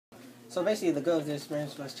So basically, the goal of this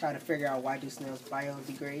experiment was try to figure out why do snails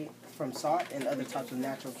biodegrade from salt and other types of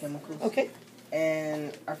natural chemicals. Okay.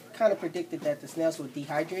 And I kind of predicted that the snails would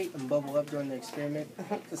dehydrate and bubble up during the experiment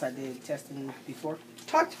because I did testing before.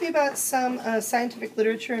 Talk to me about some scientific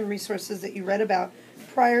literature and resources that you read about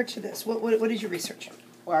prior to this. What did you research?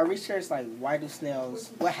 Well, I researched like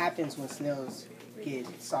what happens when snails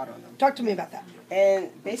get salt on them. Talk to me about that. And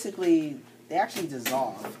basically, they actually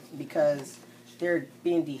dissolve because they're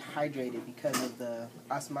being dehydrated because of the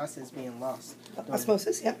osmosis being lost.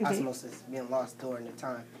 Osmosis, yeah. Osmosis being lost during the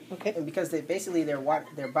time. Okay. And because their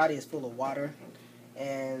body is full of water.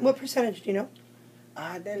 And what percentage, do you know?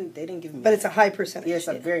 Then they didn't give me. But it's a high percentage. Yeah, it's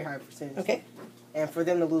a very high percentage. Okay. And for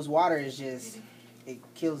them to lose water is just, it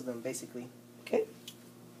kills them basically. Okay.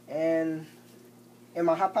 And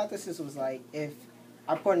my hypothesis was like, if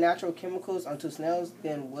I pour natural chemicals onto snails,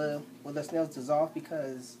 then will the snails dissolve?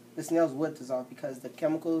 Because the snails would dissolve because the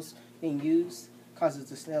chemicals being used causes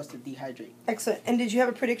the snails to dehydrate. Excellent. And did you have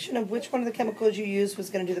a prediction of which one of the chemicals you used was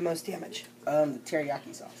going to do the most damage? The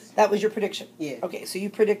teriyaki sauce. That was your prediction? Yeah. Okay, so you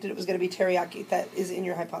predicted it was going to be teriyaki. That is in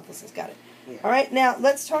your hypothesis. Got it. Yeah. All right, now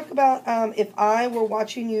let's talk about if I were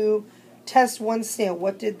watching you test one snail,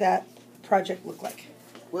 what did that project look like?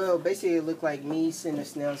 Well, basically it looked like me sitting a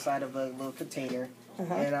snail inside of a little container.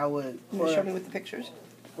 And I would... Show me with the pictures.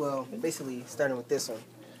 Well, basically starting with this one.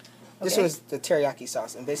 Okay. This was the teriyaki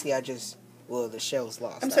sauce. And basically the shell's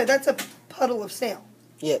lost. I'm sorry, that's a puddle of snail.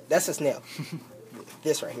 Yeah, that's a snail.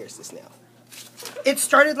 This right here is the snail. It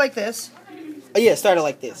started like this. Oh yeah, it started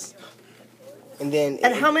like this. And then...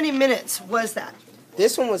 And how many minutes was that?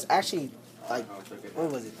 This one was actually like,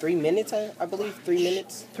 what was it, 3 minutes, I believe? 3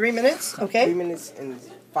 minutes? 3 minutes, okay. 3 minutes and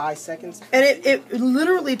 5 seconds. And it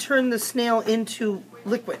literally turned the snail into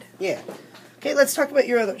liquid. Yeah. Okay, let's talk about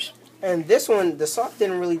your others. And this one, the salt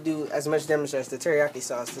didn't really do as much damage as the teriyaki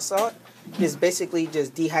sauce. The salt just basically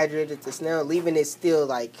just dehydrated the snail, leaving it still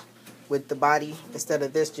like with the body, instead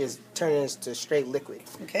of this just turning it to straight liquid.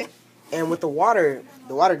 Okay. And with the water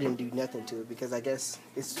didn't do nothing to it because I guess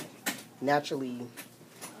it's naturally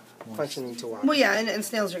functioning to water. Well, yeah, and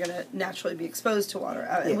snails are going to naturally be exposed to water.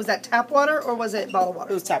 Yeah. Was that tap water or was it bottled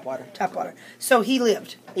water? It was tap water. Tap water. So he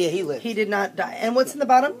lived. Yeah, he lived. He did not die. And what's in the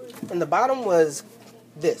bottom? In the bottom was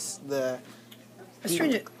this, the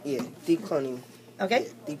astringent. Deep cleaning. Okay.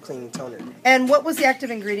 Deep cleaning toner. And what was the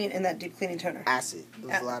active ingredient in that deep cleaning toner? Acid. It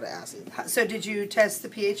was a lot of acid. So did you test the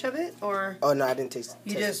pH of it, or? Oh no, I didn't taste.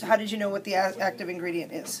 How did you know what the active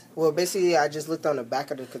ingredient is? Well, basically, I just looked on the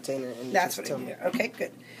back of the container and that's what it did. Okay,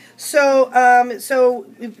 good. So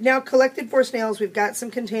we've now collected 4 snails. We've got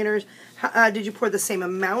some containers. Did you pour the same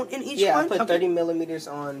amount in each one? Yeah, I put 30 millimeters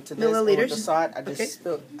on to this. Milliliters. With the salt, I just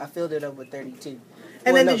filled it up with 32.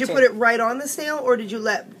 And then did you put it right on the snail, or did you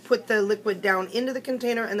put the liquid down into the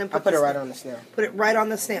container and then put I put it right on the snail. Put it right on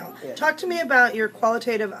the snail. Yeah. Talk to me about your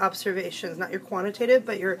qualitative observations, not your quantitative,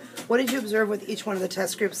 but what did you observe with each one of the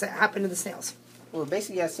test groups that happened to the snails? Well,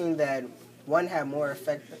 basically, I seen that one had more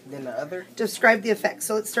effect than the other. Describe the effect.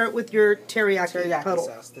 So let's start with your teriyaki puddle.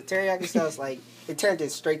 Sauce. The teriyaki sauce, it turned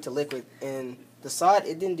it straight to liquid, and the salt,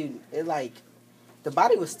 it didn't do it. The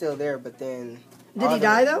body was still there, but then. Did he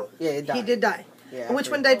die though? Yeah, it died. He did die. Yeah, and which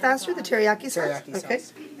one died faster? The teriyaki sauce? Teriyaki sauce.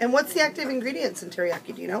 Okay. And what's the active ingredients in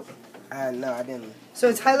teriyaki? Do you know? No, I didn't. So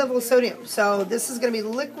it's high level of sodium. So this is going to be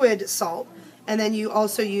liquid salt, and then you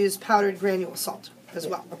also use powdered granule salt as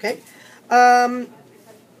well. Okay.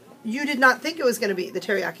 You did not think it was going to be the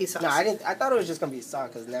teriyaki sauce. No, I didn't. I thought it was just going to be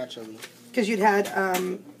salt because naturally. Because you'd had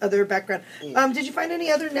other background. Yeah. Did you find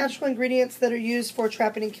any other natural ingredients that are used for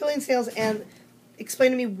trapping and killing snails? And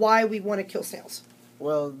explain to me why we want to kill snails.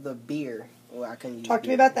 Well, the beer. Well, I couldn't use Talk to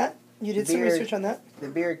me about that. You did some research on that. The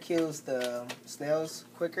beer kills the snails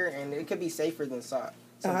quicker, and it could be safer than salt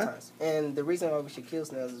sometimes. And the reason why we should kill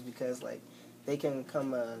snails is because they can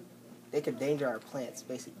they could danger our plants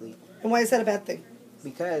basically. And why is that a bad thing?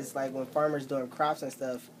 Because when farmers doing crops and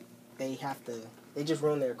stuff, they just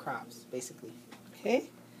ruin their crops basically. Okay.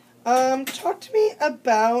 Talk to me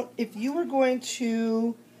about if you were going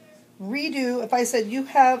to redo, if I said you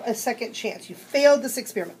have a second chance, you failed this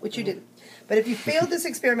experiment, which you didn't. But if you failed this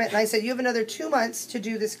experiment and I said you have another 2 months to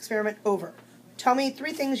do this experiment over, tell me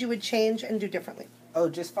 3 things you would change and do differently. Oh,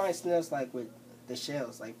 just find snails with the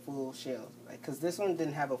shells, full shells. Because this one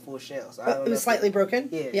didn't have a full shell. So I don't know. It was slightly broken?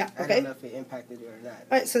 Yeah. Okay. I don't know if it impacted it or not.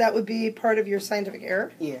 All right, so that would be part of your scientific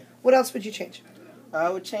error? Yeah. What else would you change? I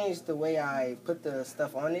would change the way I put the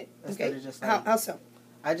stuff on it instead of just How so?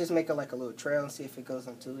 I just make a little trail and see if it goes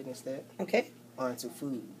onto it instead. Okay. Or into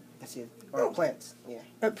food. And see or plants. Yeah.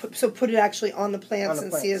 So put it actually on the plants On the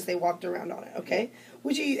and plants. see as they walked around on it. Okay.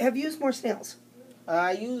 Would you have used more snails?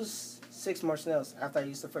 I use 6 more snails after I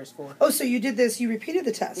used the first 4. Oh, so you did this, you repeated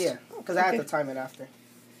the test? Yeah, because I had to time it after.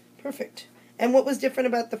 Perfect. And what was different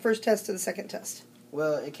about the first test to the second test?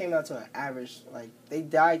 Well, it came out to an average. Like, they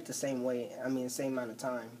died the same way. I mean, the same amount of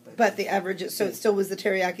time. But the average, so it still was the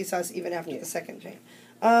teriyaki sauce even after the second chain.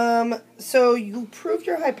 So you proved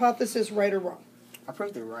your hypothesis right or wrong? I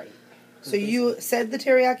proved it right. So you said the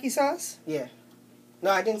teriyaki sauce? Yeah.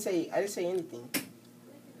 No, I didn't say anything.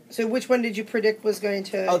 So which one did you predict was going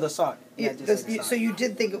to... Oh, the salt. Yeah, so you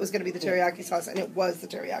did think it was going to be the teriyaki sauce, and it was the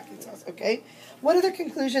teriyaki sauce, okay? What other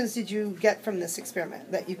conclusions did you get from this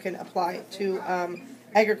experiment that you can apply to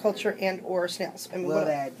agriculture and or snails? I mean, well,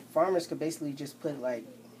 that farmers could basically just put, like,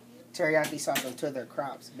 teriyaki sauce onto their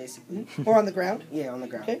crops, basically. Or on the ground? Yeah, on the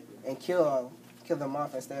ground. Okay. And kill them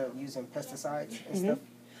off instead of using pesticides and stuff.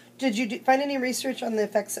 Did you find any research on the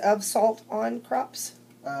effects of salt on crops?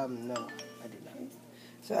 No, I did not.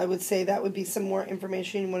 So I would say that would be some more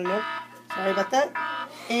information you want to know. Sorry about that.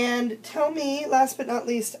 And tell me, last but not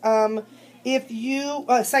least, if you,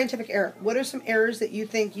 scientific error, what are some errors that you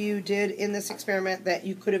think you did in this experiment that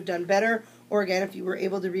you could have done better? Or again, if you were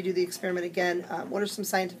able to redo the experiment again, what are some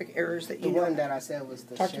scientific errors that you know? The one that I said was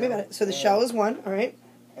the shell. Talk to me about it. So the shell is one, all right.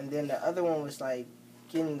 And then the other one was like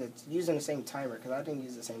using the same timer, because I didn't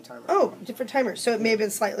use the same timer. Oh, different timer. So it may have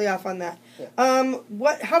been slightly off on that.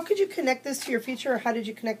 Yeah. How could you connect this to your future, or how did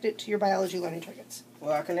you connect it to your biology learning targets?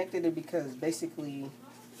 Well, I connected it because basically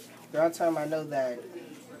throughout time I know that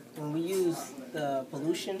when we use the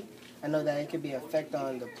pollution, I know that it could be an effect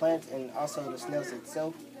on the plants and also the snails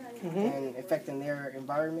itself, and affecting their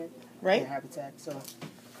environment, their habitat. So.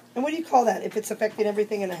 And what do you call that if it's affecting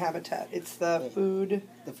everything in a habitat? It's the food...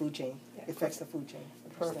 The food chain. Yeah, it affects the food chain.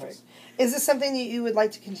 Perfect. Is this something that you would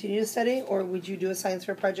like to continue to study, or would you do a science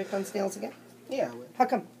fair project on snails again? Yeah, I would. How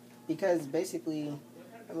come? Because basically,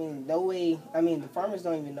 I mean, no way... I mean, the farmers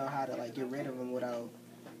don't even know how to, like, get rid of them without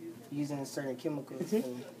using certain chemicals. Did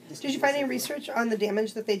you find any research on the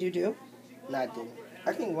damage that they do? No, I didn't.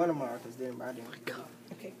 I think one of my authors did, but I didn't.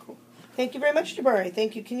 Okay, cool. Thank you very much, Jabarie.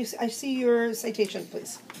 Thank you. I see your citation,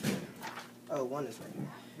 please? Oh, one is right here.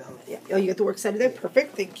 Yeah. Oh, you got the works cited there?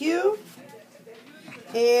 Perfect. Thank you.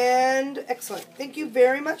 And excellent. Thank you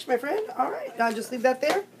very much, my friend. All right. I'll just leave that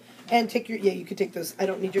there. And take your... Yeah, you could take those. I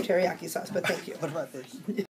don't need your teriyaki sauce, but thank you. What about this?